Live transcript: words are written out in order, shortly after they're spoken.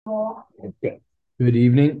Okay. Good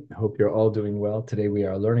evening. I hope you're all doing well. Today we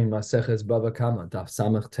are learning Maseches Bava Daf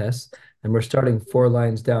Samach Tes, and we're starting 4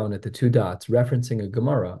 lines down at the 2 dots, referencing a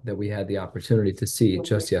Gemara that we had the opportunity to see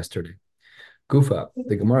just yesterday. Gufa,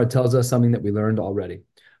 the Gemara tells us something that we learned already.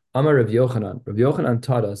 Amar Rav Yochanan. Rav Yochanan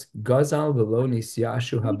taught us, Gazal velo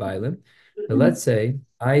nisyashu habaylim. Now let's say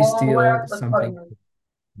I steal something.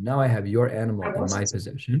 Now I have your animal in my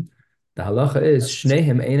possession. The halacha is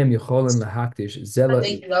shnehem einam yicholim lahakdish zela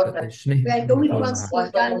shnehem einam yicholim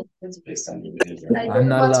lahakdish. I'm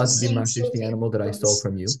not allowed to be makdish the animal that I stole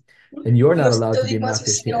from you, and you're not allowed to be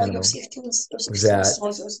makdish the animal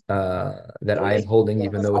that I am holding,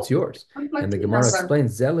 even though it's yours. And the Gemara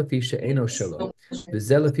explains zelafi she'eno shelo, the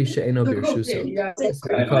zelafi she'eno birshuso. This is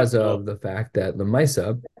because of the fact that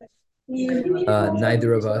lemaisa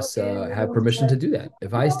neither of us have permission to do that.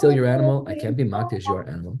 If I steal your animal, I can't be mocked as your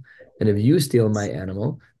animal. And if you steal my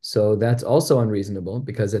animal, so that's also unreasonable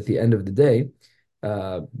because at the end of the day,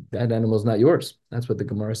 that animal is not yours. That's what the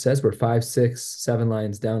Gemara says. We're 5, 6, 7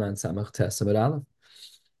 lines down on Samach Tes Samad Aleph.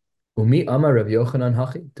 Umi Amar Rav Yochanan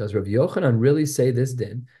Hachi. Does Rav Yochanan really say this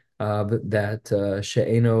din? She'eno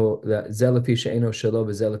that zelafi she'eno shelo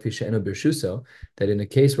v'zelafi she'eno birshuso, that in a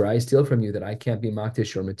case where I steal from you, that I can't be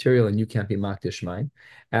makdish your material and you can't be makdish mine.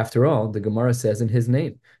 After all, the Gemara says in his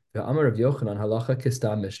name, the Amar of Yochanan halacha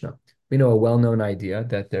kista mishnah. We know a well-known idea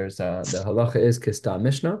that there's the halacha is kista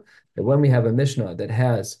mishnah. That when we have a mishnah that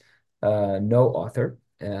has no author,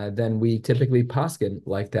 then we typically paskin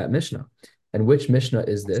like that mishnah. And which mishnah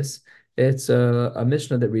is this? It's a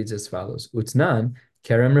mishnah that reads as follows: Utznan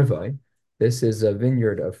Kerem Revai. This is a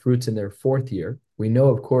vineyard of fruits in their 4th year. We know,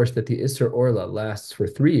 of course, that the Isser Orla lasts for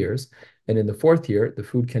 3 years, and in the 4th year, the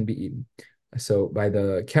food can be eaten. So by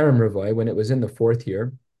the Kerem Revai, when it was in the 4th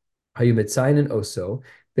year, Hayumitzayin and Oso,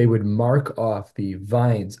 they would mark off the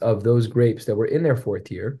vines of those grapes that were in their 4th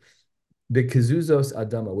year, Bikazuzos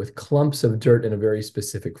Adama, with clumps of dirt in a very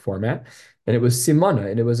specific format. And it was simana,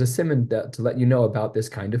 and it was a simon to let you know about this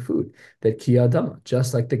kind of food, that ki adama,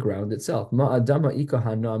 just like the ground itself. Ma adama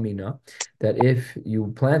ikahan amina, that if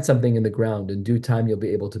you plant something in the ground, in due time you'll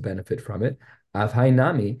be able to benefit from it. Avhai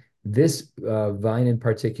nami, this vine in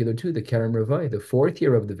particular too, the Kerem Revai, the 4th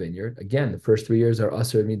year of the vineyard. Again, the first 3 years are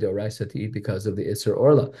asur midoraisa to eat because of the Isser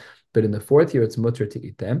Orla. But in the 4th year, it's mutter to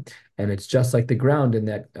eat them. And it's just like the ground in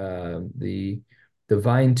that the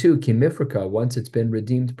vine too, kimifrika, once it's been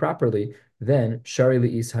redeemed properly, then shari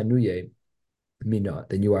li'is hanuye mina,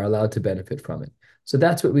 then you are allowed to benefit from it. So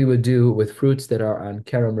that's what we would do with fruits that are on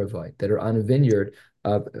kerem revai, that are on a vineyard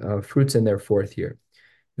of fruits in their 4th year.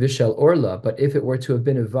 Vishal orla, but if it were to have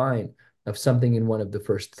been a vine of something in one of the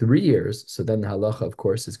first 3 years, so then the halacha, of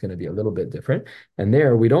course, is going to be a little bit different. And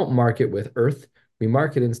there we don't mark it with earth. We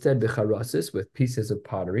mark it instead b'charasis, with pieces of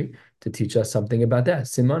pottery, to teach us something about that.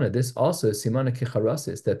 Simana, this also is simana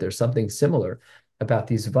kicharasis, that there's something similar about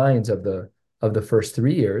these vines of the first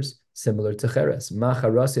 3 years, similar to cheres. Ma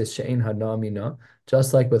charasis she'ein hanamina,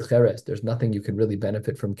 just like with cheres, there's nothing you can really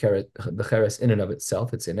benefit from the cheres in and of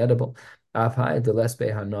itself. It's inedible. Afhai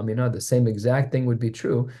delesbe hanamina, the same exact thing would be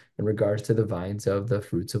true in regards to the vines of the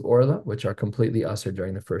fruits of orla, which are completely usher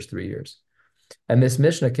during the first 3 years. And this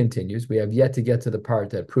Mishnah continues. We have yet to get to the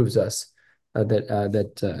part that proves us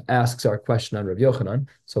that asks our question on Rav Yochanan.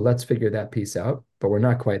 So let's figure that piece out, but we're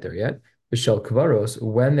not quite there yet. Bishel Kvaros,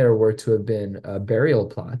 when there were to have been burial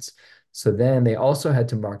plots, so then they also had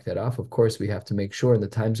to mark that off. Of course, we have to make sure in the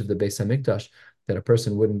times of the Beis Hamikdash that a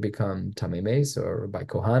person wouldn't become Tamei Meis, or by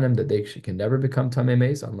Kohanim that they can never become Tamei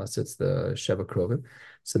Meis unless it's the Sheva Krovim.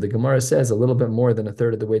 So the Gemara says a little bit more than a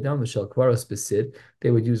third of the way down, Bishel Kvaros Besid,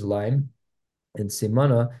 they would use lime and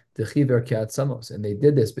simana dechiver kiat samos, and they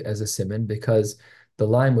did this as a simon because the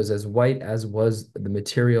lime was as white as was the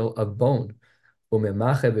material of bone. And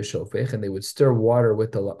they would stir water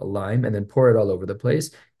with the lime and then pour it all over the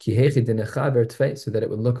place, so that it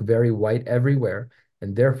would look very white everywhere,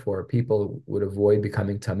 and therefore people would avoid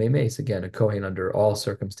becoming tamei meis. Again, a kohen under all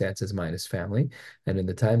circumstances minus family. And in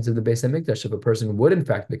the times of the Beis Hamikdash, if a person would in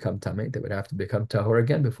fact become tamei, they would have to become tahor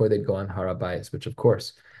again before they'd go on harabayis, which of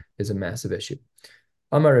course is a massive issue.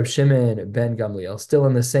 Amar Rav Shimon ben Gamliel, still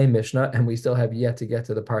in the same Mishnah, and we still have yet to get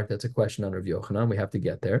to the part that's a question on Rav Yochanan. We have to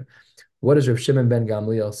get there. What does Rav Shimon ben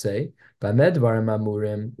Gamliel say? When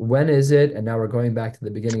is it, and now we're going back to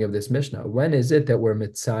the beginning of this Mishnah, when is it that we're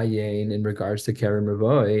mitzayin in regards to Kerem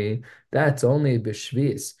Revoi? That's only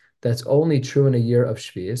b'shvius. That's only true in a year of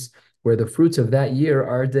shvius, where the fruits of that year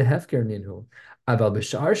are dehefker ninhu. Aval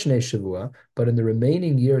b'shar shnei shavua, but in the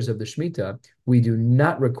remaining years of the Shemitah, we do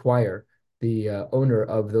not require the owner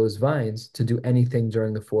of those vines to do anything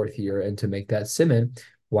during the 4th year and to make that siman.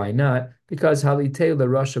 Why not? Because halite le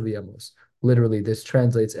Rasha v'yamos. Literally, this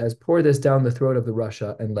translates as pour this down the throat of the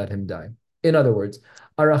Rasha and let him die. In other words,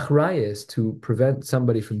 our achrayus to prevent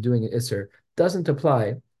somebody from doing an isser doesn't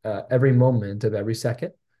apply every moment of every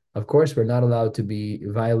second. Of course, we're not allowed to be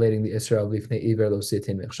violating the isser of lifnei iver lo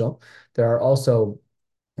sitin michshol. There are also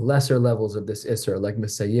lesser levels of this isser, like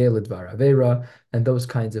Mesayeh Lidvar Avera, and those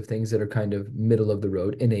kinds of things that are kind of middle of the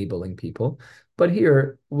road, enabling people. But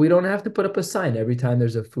here, we don't have to put up a sign every time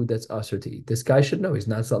there's a food that's usher to eat. This guy should know he's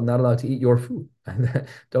not allowed to eat your food.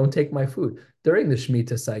 Don't take my food. During the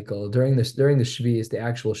Shemitah cycle, during the Shvi is the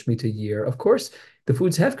actual Shemitah year, of course, the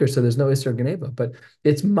food's hefker, so there's no Isser Geneva, but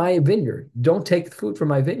it's my vineyard. Don't take food from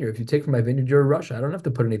my vineyard. If you take from my vineyard, you're a Russia. I don't have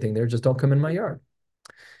to put anything there. Just don't come in my yard.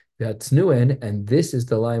 Tznuin, and this is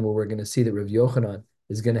the line where we're going to see that Rav Yochanan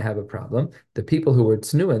is going to have a problem. The people who are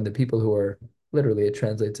tznuin, the people who are, literally it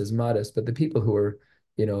translates as modest, but the people who are,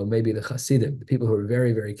 maybe the chasidim, the people who are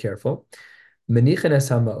very, very careful, menichin es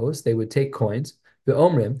hamaos, they would take coins, the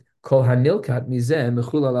omrim, kol hanilkat mizeh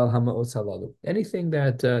mechulal al hamaos halalu. Anything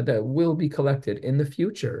that will be collected in the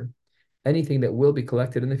future, anything that will be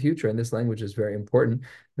collected in the future, and this language is very important,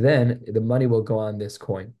 then the money will go on this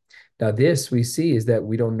coin. Now, this we see is that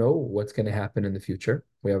we don't know what's going to happen in the future.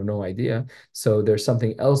 We have no idea. So there's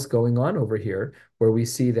something else going on over here where we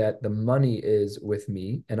see that the money is with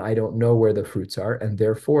me and I don't know where the fruits are. And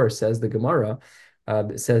therefore, says the Gemara,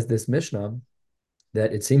 says this Mishnah,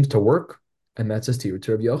 that it seems to work. And that's a shiur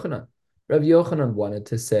to Rabbi Yochanan. Rabbi Yochanan wanted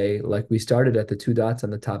to say, like we started at the two dots on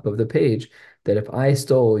the top of the page, that if I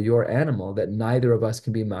stole your animal, that neither of us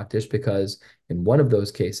can be makdish, because in one of those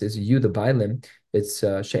cases, you, the bailim, it's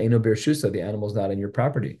she'eno birshusa, the animal's not on your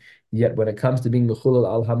property. Yet when it comes to being mechulal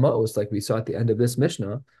al hamaos, like we saw at the end of this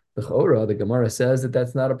Mishnah, the Gemara says that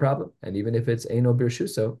that's not a problem. And even if it's eno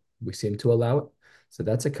birshusa, we seem to allow it. So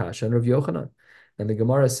that's a kasha on Rav Yochanan. And the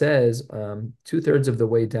Gemara says, 2/3 of the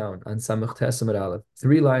way down on Samach Tesamid Aleph,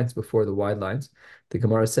 3 lines before the wide lines, the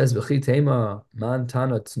Gemara says, V'chi tema man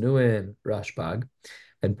tana tznuin rashbag.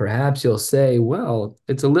 And perhaps you'll say, well,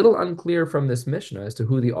 it's a little unclear from this Mishnah as to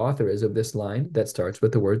who the author is of this line that starts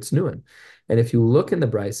with the word tznuin. And if you look in the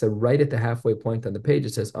Brisa, right at the halfway point on the page,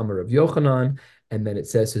 it says Amar of Yochanan, and then it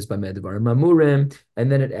says his Bamedvar Mamurim,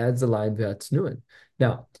 and then it adds the line V'atznuin.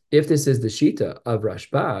 Now, if this is the Shita of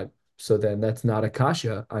Rashbag, so then that's not a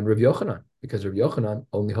kasha on Rav Yochanan, because Rav Yochanan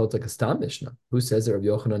only holds like a stam Mishnah. Who says that Rav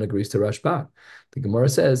Yochanan agrees to Rashbag? The Gemara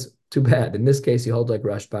says, too bad. In this case, he holds like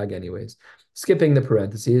Rashbag anyways. Skipping the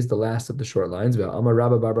parentheses, the last of the short lines, Amar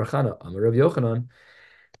Rabba Bar Bar Chana, Amar Rav Yochanan.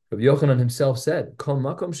 Rav Yochanan himself said, Kol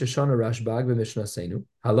makom sheshana Rashbag v'mishnah seinu,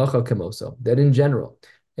 halacha kemoso, that in general,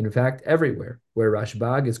 in fact, everywhere where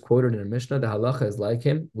Rashbag is quoted in a Mishnah, the halacha is like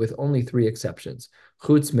him, with only 3 exceptions.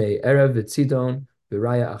 Chutz mei erev v'tzidon,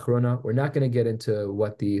 Viraya Achrona. We're not going to get into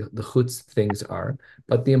what the chutz things are,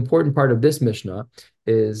 but the important part of this Mishnah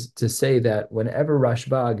is to say that whenever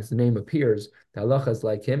Rashbag's name appears, the halacha is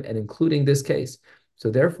like him, and including this case. So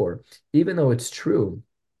therefore, even though it's true,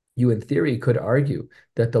 you in theory could argue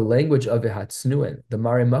that the language of V'hatznuin, the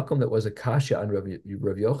Mare Makom that was a kasha on Rav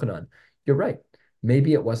Yochanan, you're right.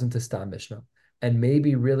 Maybe it wasn't a stam Mishnah. And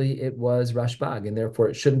maybe really it was Rashbag, and therefore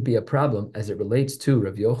it shouldn't be a problem as it relates to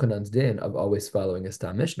Rav Yochanan's din of always following a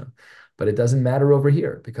stam Mishnah. But it doesn't matter over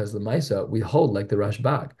here, because the Maisa, we hold like the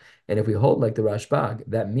Rashbag. And if we hold like the Rashbag,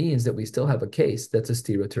 that means that we still have a case that's a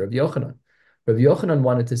stira to Rav Yochanan. Rav Yochanan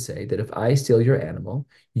wanted to say that if I steal your animal,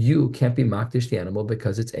 you can't be makdish the animal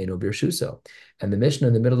because it's eno birshuso. And the Mishnah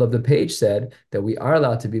in the middle of the page said that we are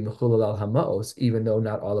allowed to be mechulal al hamaos, even though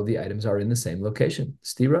not all of the items are in the same location,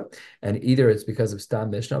 stira. And either it's because of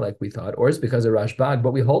stam Mishnah, like we thought, or it's because of Rashbag,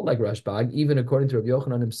 but we hold like Rashbag, even according to Rav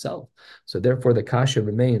Yochanan himself. So therefore the kasha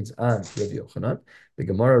remains on Rav Yochanan. The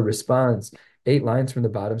Gemara responds 8 lines from the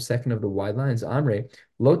bottom, second of the wide lines, Amre,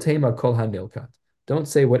 lo tema kol hanilkat. Don't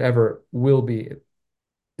say whatever will be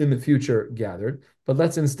in the future gathered, but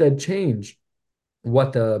let's instead change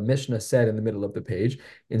what the Mishnah said in the middle of the page.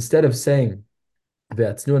 Instead of saying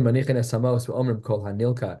whatever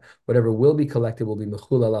will be collected will be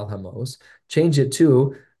mechulal al hamos, change it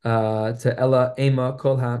to ela ema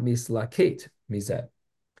kol ha mislaket mizet.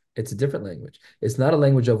 It's a different language. It's not a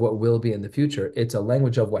language of what will be in the future. It's a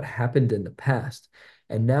language of what happened in the past.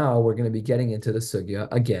 And now we're going to be getting into the sugya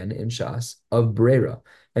again in Shas of Brera.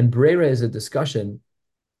 And Brera is a discussion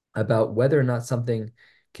about whether or not something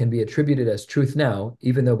can be attributed as truth now,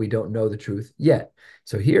 even though we don't know the truth yet.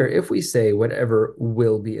 So here, if we say whatever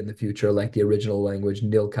will be in the future, like the original language,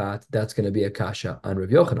 nilkat, that's going to be a kasha on Rav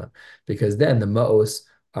Yochanan, because then the ma'os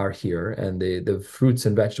are here and the fruits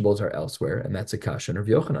and vegetables are elsewhere, and that's a kasha on Rav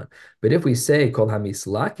Yochanan. But if we say kol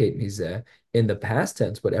hamislaket mizeh in the past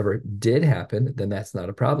tense, whatever did happen, then that's not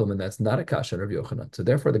a problem, and that's not a kasha on Rav Yochanan. So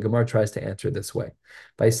therefore, the Gemara tries to answer this way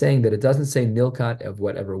by saying that it doesn't say nilkat of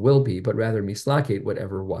whatever will be, but rather mislaket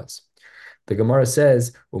whatever was. The Gemara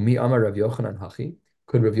says, Umi Amar Rav Yochanan Hachi.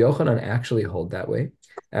 Could Rav Yochanan actually hold that way?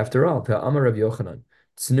 After all, the Amar Rav Yochanan,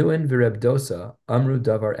 Tznuin v'Reb Dosa Amru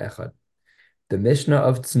Davar Echad. The Mishnah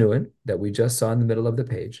of Tznuin that we just saw in the middle of the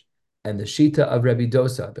page, and the Shita of Rebbe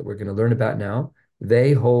Dosa that we're going to learn about now,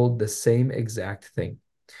 they hold the same exact thing.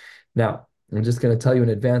 Now, I'm just going to tell you in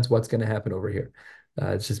advance what's going to happen over here.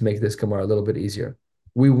 Let's just make this Gemara a little bit easier.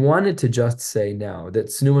 We wanted to just say now that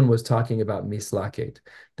Snuin was talking about mislaket,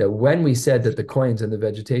 that when we said that the coins and the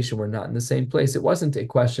vegetation were not in the same place, it wasn't a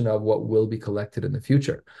question of what will be collected in the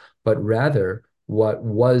future, but rather what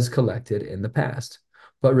was collected in the past.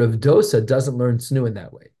 But Rav Dosa doesn't learn Snuin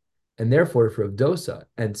that way. And therefore, if Rav Dosa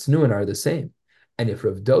and Snuin are the same, and if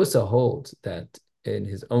Rav Dosa holds that in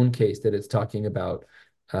his own case that it's talking about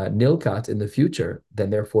nilkat in the future, then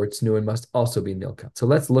therefore Tznuin must also be nilkat. So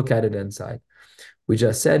let's look at it inside. We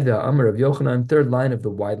just said the Amar of Yochanan, third line of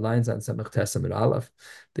the wide lines on Samech Tes Amud Aleph.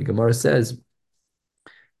 The Gemara says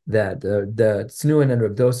that the Tznuin and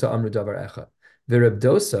Reb Dosa Amru Davar Echad. The Reb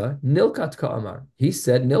Dosa nilkat ka'amar. He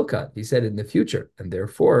said nilkat. He said in the future, and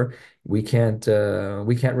therefore we can't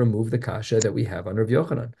remove the kasha that we have on Reb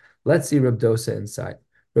Yochanan. Let's see Reb Dosa inside.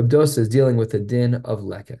 Reb Dosa is dealing with the din of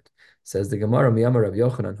leket. Says the Gemara, Miyamar Rav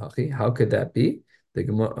Yochanan Hachi. How could that be? The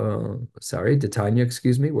Gemara, Titania,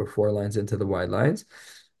 excuse me. We're 4 lines into the wide lines.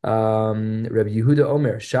 Rabbi Yehuda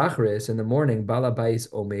Omer, Shachris, in the morning, Balabais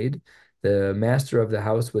Omed, the master of the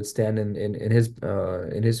house would stand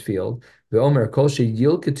in his field. The Omer, Kol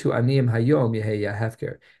Yilketu Aniyim Hayom Yeheya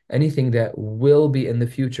Hefker. Anything that will be in the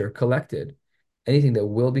future collected, anything that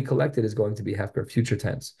will be collected is going to be hefker, future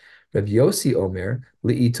tense. Rabbi Yossi Omer,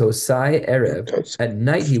 li'itosai erev, at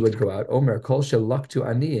night he would go out, Omer, kol shelaktu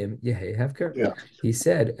aniyim, yehei hefker. Yeah. He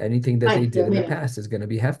said, anything that they did in the past is going to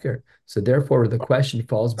be hefker. So therefore, the question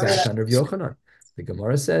falls back on Rav Yochanan. The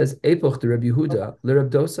Gemara says, epoch de Rabbi Yehuda, le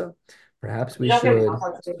Dosa. Perhaps we should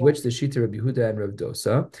switch the sheet to Rabbi Yehuda and Rav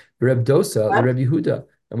Dosa, Reb Dosa, le Rabbi Yehuda.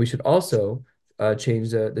 And we should also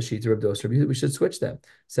change the sheet to Reb Dosa. We should switch them.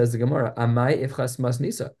 Says the Gemara, Amai ifchas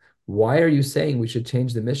masnisa. Why are you saying we should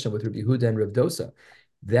change the Mishnah with Rabbi Yehuda and Reb Dosa?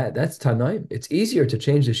 That's Tanaim. It's easier to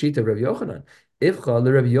change the sheet of Rabbi Yochanan. Ifcha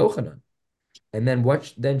le Rabbi Yochanan. And then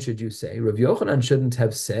what then should you say? Rav Yochanan shouldn't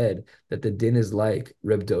have said that the din is like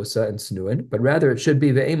Reb Dosa and Snuin, but rather it should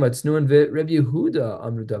be ve'emat Snuin ve'Reb Yehuda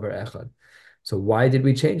amru davar echad. So why did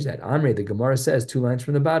we change that? Amre, the Gemara says 2 lines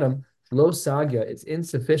from the bottom, lo sagya, it's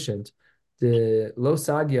insufficient. The lo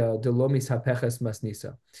sagya de lo mishapeches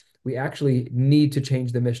masnisa. We actually need to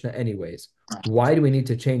change the Mishnah anyways. Why do we need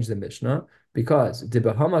to change the Mishnah? Because de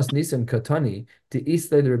behamas nisim katani de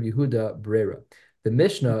isle Reb Yehuda brera. The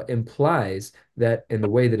Mishnah implies that in the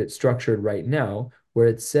way that it's structured right now, where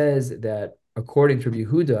it says that according to Rabbi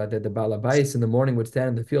Yehuda, that the Balabais in the morning would stand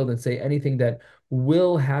in the field and say anything that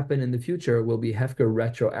will happen in the future will be hefker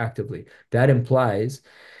retroactively. That implies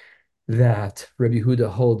that Rabbi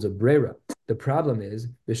Yehuda holds a brera. The problem is,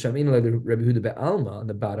 B'shamin Rabbi Yehuda be'alma, on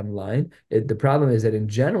the bottom line, the problem is that in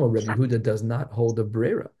general, Rabbi Yehuda does not hold a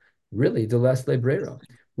brera. Really, the less le brera.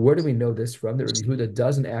 Where do we know this from? That Rabbi Yehuda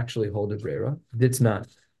doesn't actually hold a brera. It's not.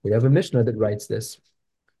 We have a Mishnah that writes this.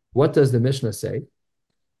 What does the Mishnah say?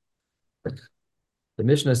 The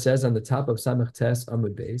Mishnah says on the top of Samech Tes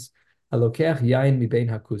Amud Beis, Halokech yain mibein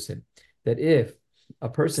hakusim, that if a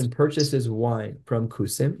person purchases wine from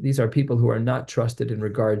kusim, these are people who are not trusted in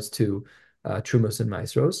regards to trumos and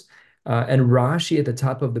maasros, and Rashi at the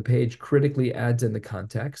top of the page critically adds in the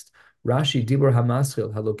context, Rashi dibur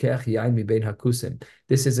hamaschil halokech yain mi bein hakusim.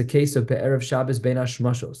 This is a case of be'erev Shabbos bein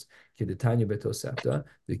hashmashos. Kidetanya betosefta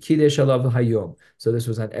the kiddush alav hayom. So this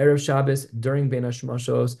was on erev Shabbos during bein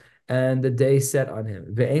hashmashos, and the day set on him.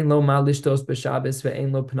 Ve'ein lo ma lishtos b'Shabbos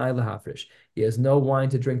ve'ein lo pnai lahafresh. He has no wine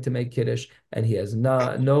to drink to make kiddush, and he has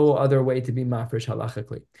no other way to be mafresh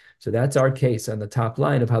halachically. So that's our case on the top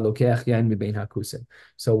line of halokech yain mi bein hakusim.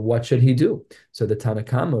 So what should he do? So the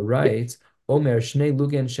Tanakama writes, Omer shnei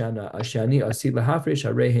lugen shana ashani asi lahafresh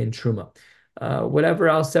harehen truma. Whatever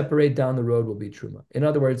I'll separate down the road will be truma. In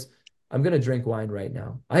other words, I'm going to drink wine right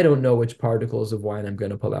now. I don't know which particles of wine I'm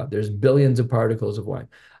going to pull out. There's billions of particles of wine.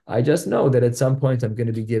 I just know that at some point I'm going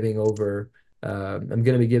to be giving over. I'm going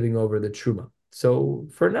to be giving over the truma. So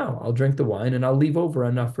for now, I'll drink the wine and I'll leave over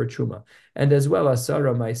enough for truma. And as well as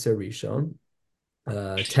Sarah Meiser Rishon,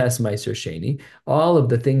 Tes Meiser Sheni, all of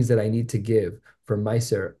the things that I need to give for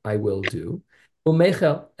Meiser, I will do.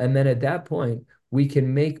 Umeichel. And then at that point, we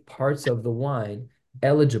can make parts of the wine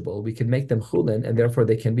eligible. We can make them chulin, and therefore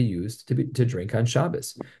they can be used to drink on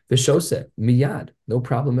Shabbos. V'shoseh, miyad, no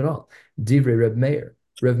problem at all. Divrei Reb Meir.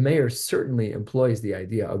 Reb Meir certainly employs the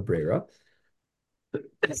idea of brera.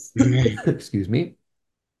 Excuse me.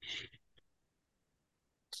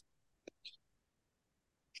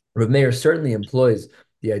 Rav Meir certainly employs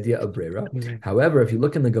the idea of brera. However, if you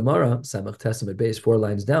look in the Gemara, Samach Testament base, 4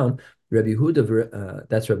 lines down, Rabbi Yehuda,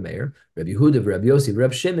 that's Rav Meir, Rabbi Yehuda, Rabbi Yossi,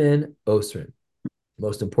 Rabbi Shimon, Osrin.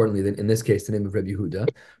 Most importantly, in this case, the name of Rabbi Yehuda.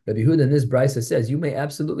 Rabbi Yehuda in this brisa says, you may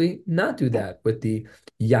absolutely not do that with the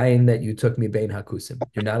yain that you took me bein hakusim.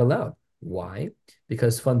 You're not allowed. Why?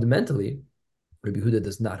 Because fundamentally, Rabbi Yehuda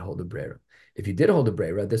does not hold a brera. If he did hold a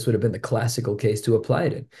brera, this would have been the classical case to apply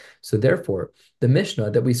it in. So therefore, the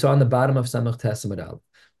Mishnah that we saw on the bottom of Samach Testament Aleph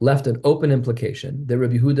left an open implication that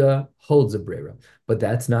Rabbi Yehuda holds a brera, but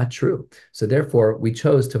that's not true. So therefore, we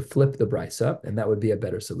chose to flip the brisa, and that would be a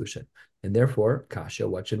better solution. And therefore, kasha,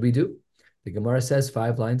 what should we do? The Gemara says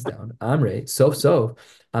 5 lines down, Amre, sof,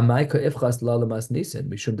 amai ifchas la lamas nisin,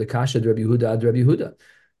 mishum de kasha Rabbi Yehuda ad Rabbi Yehuda.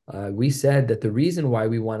 We said that the reason why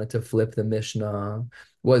we wanted to flip the Mishnah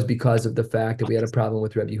was because of the fact that we had a problem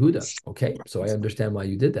with Rabbi Yehuda. Okay, so I understand why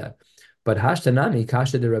you did that. But hashtanami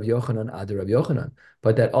kasha de Rabbi Yochanan ad Rabbi Yochanan.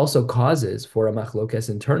 But that also causes for a machlokes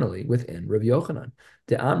internally within Rabbi Yochanan.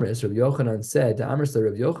 The Amris, Rabbi Yochanan said, the Amris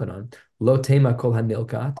Rabbi Yochanan, lo tema kol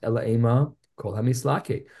hanilkat ela ema kol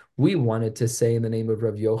hamislake. We wanted to say in the name of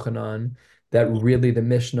Rabbi Yochanan that really the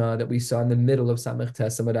Mishnah that we saw in the middle of Samech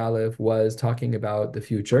Testament Aleph was talking about the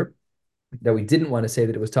future, that we didn't want to say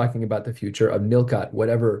that it was talking about the future of Nilkat,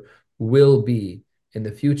 whatever will be in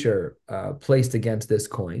the future placed against this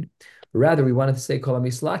coin. Rather, we wanted to say Kol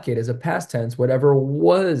HaMislaket as a past tense, whatever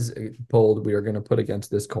was pulled, we are going to put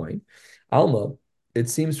against this coin. Alma, it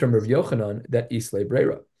seems from Rav Yochanan that Isle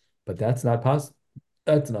Brera, but that's not possible.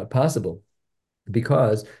 That's not possible.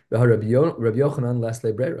 Because Rabbi Yochanan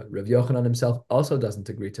lesle brera. Rabbi Yochanan himself also doesn't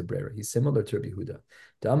agree to brera. He's similar to Rabbi Yehuda.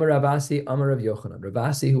 Amar Ravasi, Amar Rabbi Yochanan.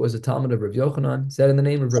 Ravasi, who was a Talmud of Rabbi Yochanan, said in the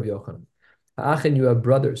name of Rabbi Yochanan, Ha'achin, you have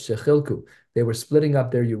brothers, shechilku. They were splitting up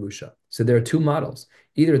their Yerusha. So there are 2 models.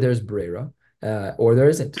 Either there's brera, or there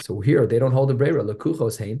isn't. So here, they don't hold a brera.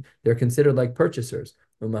 Lekuchos hein. They're considered like purchasers.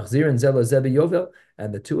 Umachzir and zelo zebi yovel.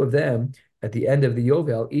 And the 2 of them, at the end of the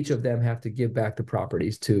Yovel, each of them have to give back the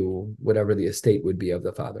properties to whatever the estate would be of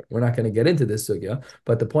the father. We're not going to get into this sugya,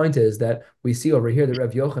 but the point is that we see over here that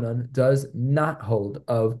Rav Yochanan does not hold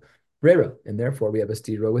of Brera, and therefore we have a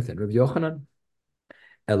stira within Rav Yochanan.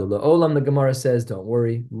 Elul Olam, the Gemara says, don't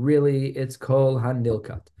worry, really it's Kol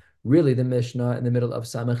HaNilkat. Really, the Mishnah in the middle of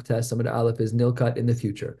Samech Tes Samad Aleph is Nilkat in the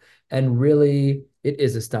future. And really, it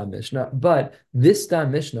is a Stam Mishnah. But this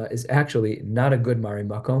Stam Mishnah is actually not a good Mari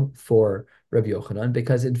Makom for Rabbi Yochanan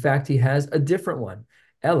because, in fact, he has a different one.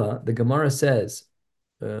 Ella, the Gemara says,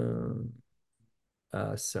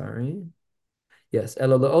 sorry. Yes,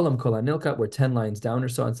 Elo le'olam kol hanilkat, we're 10 lines down or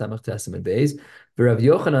so on Samach Testament Beis. Rav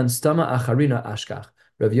Yochanan stama acharina ashkach.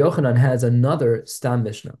 Rav Yochanan has another Stam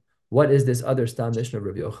Mishnah. What is this other Stam Mishnah of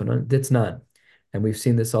Rav Yochanan? Ditznan. And we've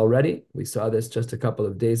seen this already. We saw this just a couple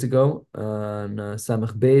of days ago on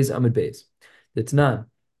Samach Beis, Amid Beis. Ditznan.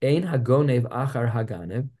 Ein hagonev achar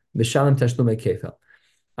haganev, mishalim tashlumei kefel.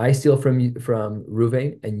 I steal from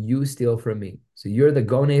Ruvain, and you steal from me. So you're the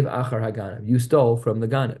gonev achar haganev. You stole from the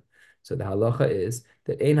ganev. So the halacha is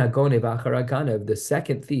that ein hagonev achar haganev, the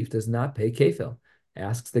second thief does not pay kefil.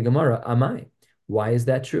 Asks the Gemara, amai. Why is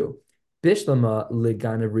that true? Bishlama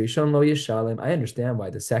leganev rishon lo yishalem. I understand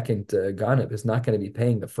why the second ganev is not going to be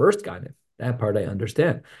paying the first ganev. That part I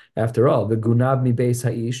understand. After all, the gunab mi beis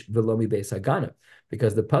ha'ish v'lo mi beis haganev,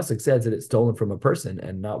 because the pasuk says that it's stolen from a person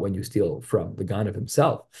and not when you steal from the ganev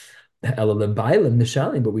himself.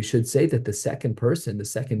 But we should say that the second person, the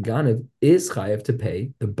second ganev, is chayav to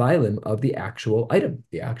pay the bailim of the actual item,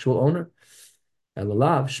 the actual owner.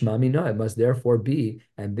 Elalav shmami no, it must therefore be,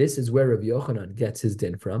 and this is where Rav Yochanan gets his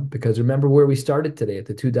din from, because remember where we started today at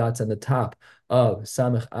the 2 dots on the top of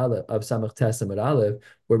Samach Aleph, of Samach Tesamad Aleph,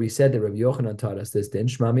 where we said that Rav Yochanan taught us this din.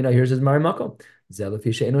 Shmami no, here's his marimakom.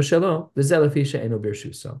 Zelafi she'eno shelo, v'zelafi she'eno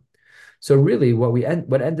birshuso. So really,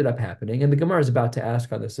 what ended up happening, and the Gemara is about to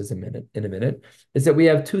ask on this in a minute, is that we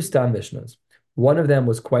have 2 Stam Mishnahs. One of them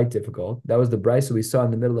was quite difficult. That was the brisa we saw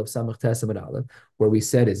in the middle of Samach Testament Aleph, where we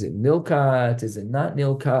said, is it Nilkat? Is it not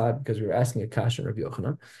Nilkat? Because we were asking a kasha on Rav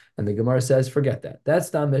Yochanan. And the Gemara says, forget that. That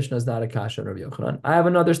Stam Mishnah is not a kasha on Rav Yochanan. I have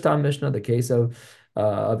another Stam Mishnah, the case of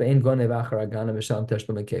of Ein Gonev Achar Agana V'Shalom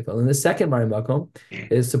Teshlum Kefil. And the second Mari Makom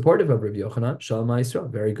is supportive of Rav Yochanan, Shalom Yisrael.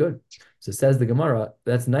 Very good. So says the Gemara,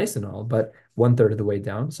 that's nice and all, but one third of the way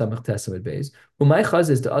down, Samach Tesamid Beis. Umay Chaz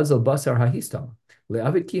is to Azal Basar Hahistam.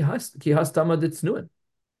 Le'avid Ki Hastama Ditznuin.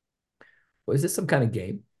 Well, is this some kind of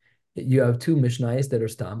game? You have two Mishnayos that are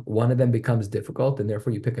stam. One of them becomes difficult, and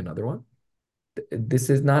therefore you pick another one. This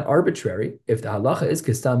is not arbitrary. If the halacha is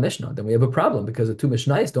kistam mishnah, then we have a problem because the two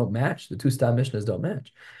mishnayos don't match. The two stam mishnahs don't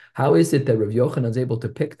match. How is it that Rav Yochanan is able to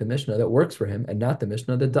pick the mishnah that works for him and not the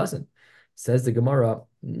mishnah that doesn't? Says the Gemara,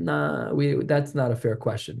 nah, that's not a fair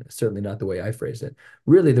question. Certainly not the way I phrased it.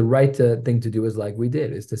 Really, the right thing to do is like we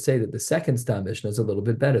did, is to say that the second stam mishnah is a little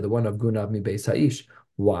bit better, the one of Gunav mi Beis Haish.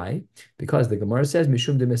 Why? Because the Gemara says,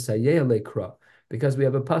 Mishum de Misayeh lekra, because we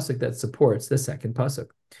have a pasuk that supports the second pasuk.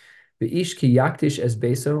 V'ish ki yaktish es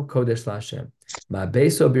beso kodesh lashem. Ma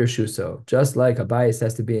beso birshuso. Just like a bias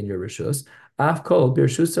has to be in your rishus, af kol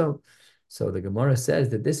birshuso. So the Gemara says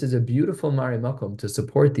that this is a beautiful mari makom to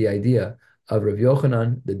support the idea of Rav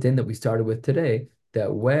Yochanan, the din that we started with today,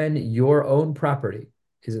 that when your own property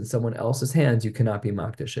is in someone else's hands, you cannot be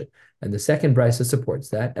makdish it. And the second brisa supports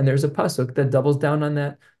that. And there's a pasuk that doubles down on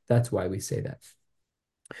that. That's why we say that.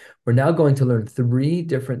 We're now going to learn three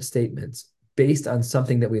different statements based on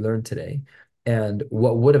something that we learned today and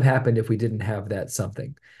what would have happened if we didn't have that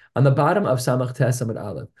something. On the bottom of Samach Tes Amud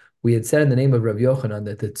Aleph, we had said in the name of Rav Yochanan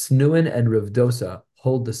that the Tznuin and Rav Dosa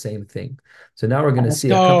hold the same thing. So now we're going to see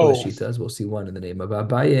a couple of shitas. We'll see one in the name of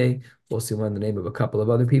Abaye. We'll see one in the name of a couple of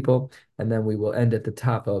other people. And then we will end at the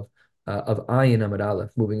top of Ayin Amud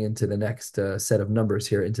Aleph, moving into the next set of numbers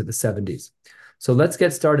here into the 70s. So let's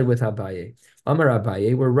get started with Abaye. Amar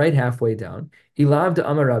Abaye, we're right halfway down. Ilav de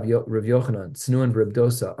Amar Rav Yochanan, Tznuin Rav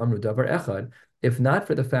Dosa, Amru Davar Echad. If not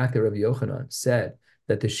for the fact that Rav Yochanan said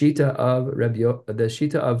that the shita of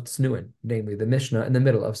Tznuin, namely the Mishnah in the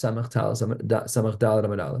middle of Samach Dalad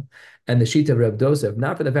Amud Aleph, and the shita of Rav Dosa, if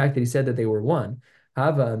not for the fact that he said that they were one,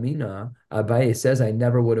 Hava Amina, Abaye says, I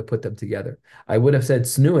never would have put them together. I would have said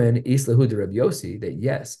Snuin, Islahu de Rabbi Yossi, that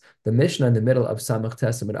yes, the Mishnah in the middle of Samach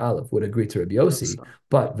Tes Amud Aleph would agree to Rabbi Yossi,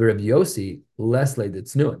 but Rabbi Yossi less laid did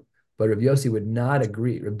Snuin. But Rabbi Yossi would not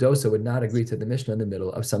agree, Rabbi Dosa would not agree to the Mishnah in the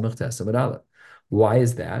middle of Samach Tes Amud Aleph. Why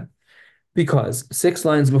is that? Because 6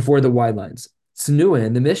 lines before the Y lines,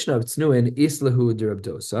 Tznuin, the Mishnah of Tznuin, Islahu de Rabbi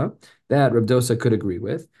Dosa, that Rabbi Dosa could agree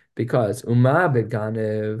with, because Uma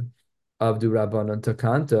beganev Avdu Rabbanan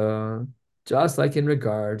Takanta, just like in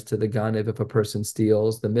regards to the Ganev, if a person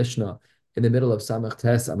steals, the Mishnah in the middle of Samach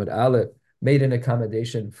Tes Amud Aleph made an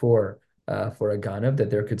accommodation for a Ganev,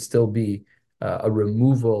 that there could still be a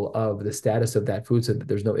removal of the status of that food so that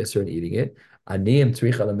there's no Isser in eating it. Aniyim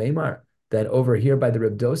Tzricha L'Meimar. Then over here by the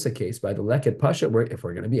Reb Dosa case, by the Leket Pasha, if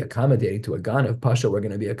we're going to be accommodating to a Ganev Pasha, we're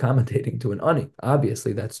going to be accommodating to an Ani.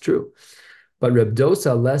 Obviously, that's true. But Reb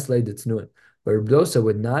Dosa less laid the Tznuin. But Reb Dosa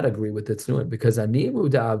would not agree with the Tznuin because Ani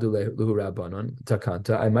Muda Abdullah Rabbanon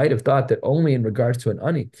Takanta. I might have thought that only in regards to an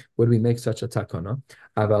Ani would we make such a takana.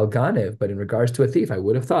 Aval Ganev, but in regards to a thief, I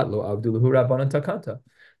would have thought Lo Abdullah Rabbanon Takanta.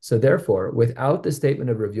 So therefore, without the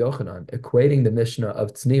statement of Rav Yochanan equating the Mishnah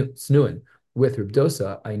of Tznuin with Reb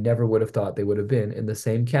Dosa, I never would have thought they would have been in the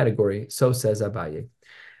same category. So says Abaye.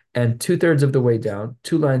 And 2/3 of the way down,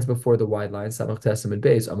 2 lines before the wide line, Samach Tes Amud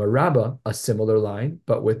Beis, Amar Rabba, a similar line,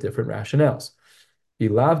 but with different rationales.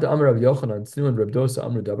 Ilav the Amar of Yochanan, Tznuin Reb Dosa,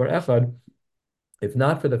 Amru Davar Echad. If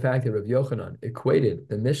not for the fact that Rav Yochanan equated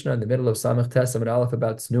the Mishnah in the middle of Samach Tes Amud Aleph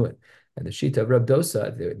about Tznuin and the Shita of Reb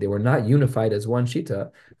Dosa, they were not unified as one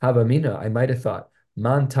Shita. Havamina, I might have thought,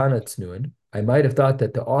 Man Tana Tznuin. I might have thought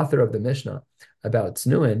that the author of the Mishnah about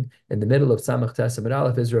Tznuin in the middle of Samach Tes Amud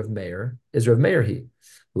Aleph is Rav Meir. Is Rav Meir he?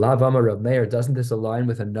 Lavama Rav Meir, doesn't this align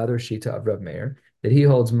with another Shita of Rav Meir that he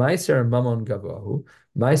holds Meiser and Mamon Gavahu?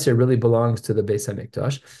 Meiser really belongs to the Beis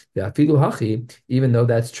Hamikdash. The Afilu Hachi, even though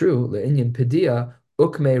that's true, Le'inyan Pedia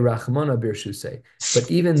Ukmei Rachmana Birshusei. But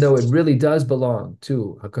even though it really does belong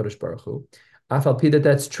to Hakadosh Baruch Hu, Afal Pi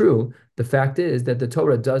that's true, the fact is that the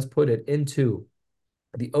Torah does put it into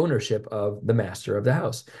the ownership of the master of the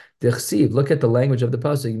house. Dichsiv, look at the language of the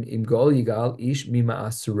pasuk. Im gol yigal ish mima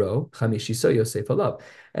asuro chamishiso yosef alav.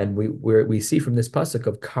 And we see from this pasuk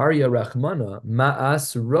of karya rachmana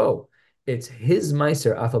ma'asro. It's his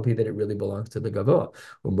meiser afalpi that it really belongs to the gavoa.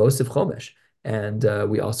 Umosif chomesh, and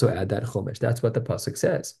we also add that chomesh. That's what the pasuk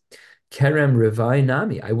says. Kerem revai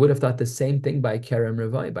nami. I would have thought the same thing by kerem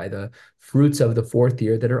revai, by the fruits of the 4th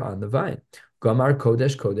year that are on the vine. Gamar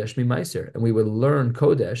Kodesh Kodesh Mi Meiser. And we would learn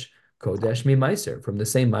Kodesh Kodesh mi Meiser, from the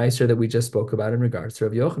same Meiser that we just spoke about in regards to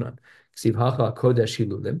Rav Yochanan. Ksiv hacha Kodesh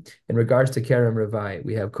Hilulim. In regards to Kerem Revai,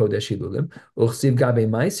 we have Kodesh Hilulim. Uchsiv Gabe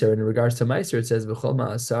Meiser. In regards to Meiser, it says V'chol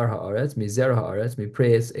Ma'asar Haaretz Mizer Haaretz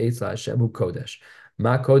Mipreis Eitz LaHashem Hu Kodesh.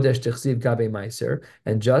 Ma Kodesh Tichsiv Gabe Meiser.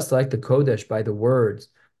 And just like the Kodesh by the words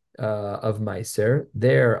of Meiser,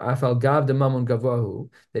 there, Afal Gav de Mamun Gavohu,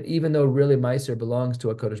 that even though really Meiser belongs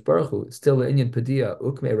to a Kodesh Baruch Hu, still Inyan Padia,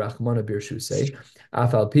 Ukme Rachmana Birshusei,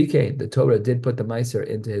 Afal Pike, the Torah did put the Meiser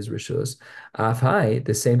into his Rishus. Afhai,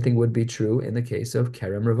 the same thing would be true in the case of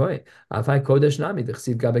Kerem Revoi. Afhai Kodesh Nami, the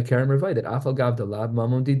Chsiv Gabe Kerem Revoi, that Afal Gav de Lav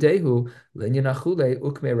Mamun Didehu, Linyan Achule,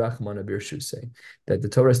 Ukme Rachmana Birshusei, that the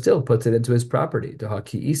Torah still puts it into his property.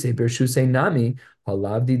 Dehaki Ise Birshusei Nami,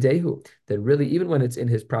 Halav Didehu, that really, even when it's in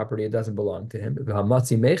his property, it doesn't belong to him.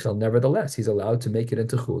 Nevertheless, he's allowed to make it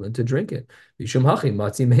into chul and to drink it.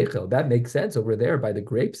 That makes sense over there by the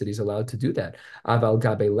grapes that he's allowed to do that. Aval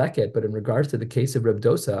gabe leket, but in regards to the case of Reb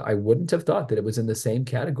Dosa, I wouldn't have thought that it was in the same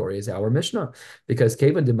category as our Mishnah, because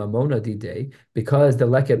kevan de mamona dide, because the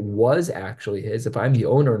leket was actually his. If I'm the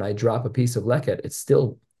owner and I drop a piece of leket,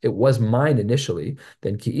 it was mine initially.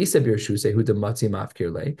 Then ki isa birshuse hu de matzi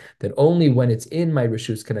mafkir le. Then only when it's in my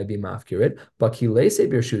rishus can I be mafkir it. But ki leise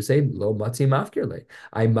birshuse lo matzi mafkir le.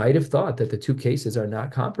 I might have thought that the two cases are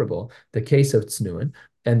not comparable. The case of tznuin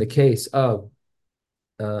and the case of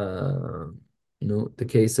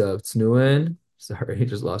tznuin. Sorry, I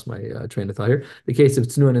just lost my train of thought here. The case of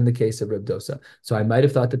tznuin and the case of Reb Dosa. So I might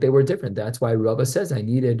have thought that they were different. That's why Rava says I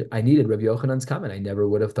needed Reb Yochanan's comment. I never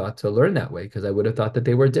would have thought to learn that way because I would have thought that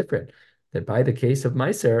they were different. That by the case of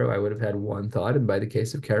Meiser, I would have had one thought, and by the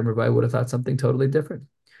case of Kerem Revai, I would have thought something totally different.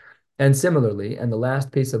 And similarly, and the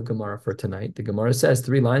last piece of Gemara for tonight, the Gemara says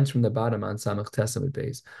 3 lines from the bottom on Samach Tesamid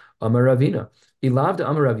Beis. Amar Ravina, Ilav de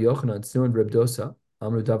Amar Rav Yochanan tznuin Reb Dosa,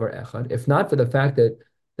 Amru Davar Echad. If not for the fact that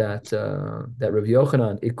Rav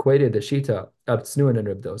Yochanan equated the shita of tznuin and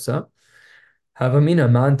Reb Dosa, Havamina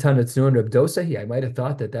man tana tznuin Reb Dosa. I might have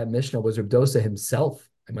thought that Mishnah was Reb Dosa himself.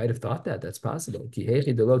 I might have thought that. That's possible. Ki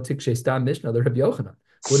hechi de lo tikshe stam Mishnah the Reb Yochanan.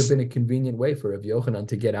 Would have been a convenient way for Rav Yochanan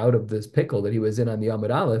to get out of this pickle that he was in on the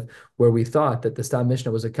Amud Aleph, where we thought that the Stam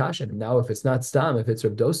Mishnah was a kasha. And now if it's not Stam, if it's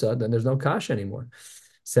Reb Dosa, then there's no kasha anymore.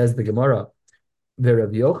 Says the Gemara, the Rav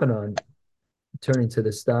Yochanan, turning to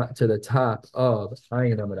the top of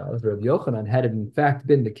Ayin Amud Aleph, Rav Yochanan, had it in fact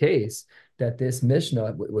been the case that this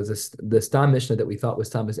Mishnah was the Stam Mishnah that we thought was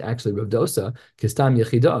Stam is actually Rav Dosa, Kistam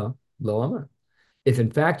Yechida, Lo Amar. If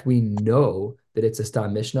in fact we know that it's a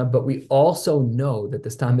Stam Mishnah, but we also know that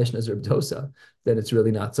the Stam Mishnah is Reb Dosa, then it's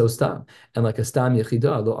really not so Stam. And like a Stam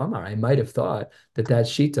Yechida, Lo Amar, I might have thought that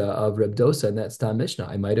Shita of Reb Dosa and that Stam Mishnah,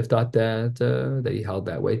 I might have thought that he held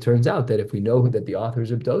that way. Turns out that if we know that the author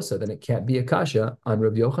is Reb Dosa, then it can't be a kasha on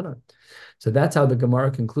Reb Yochanan. So that's how the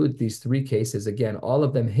Gemara concludes these 3 cases. Again, all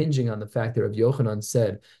of them hinging on the fact that Reb Yochanan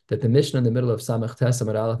said that the Mishnah in the middle of Samach Tes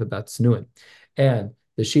Amud Aleph about Tznuin and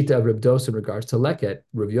the shita of Reb Dosa in regards to leket,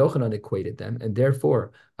 Rav Yochanan equated them, and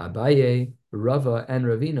therefore Abaye, Rava, and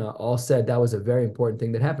Ravina all said that was a very important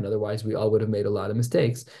thing that happened. Otherwise, we all would have made a lot of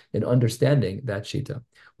mistakes in understanding that shita.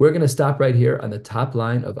 We're going to stop right here on the top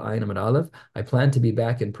line of Ayin Amud Aleph. I plan to be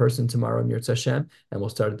back in person tomorrow in Yirtzeh Hashem, and we'll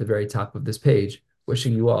start at the very top of this page.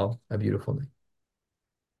 Wishing you all a beautiful night.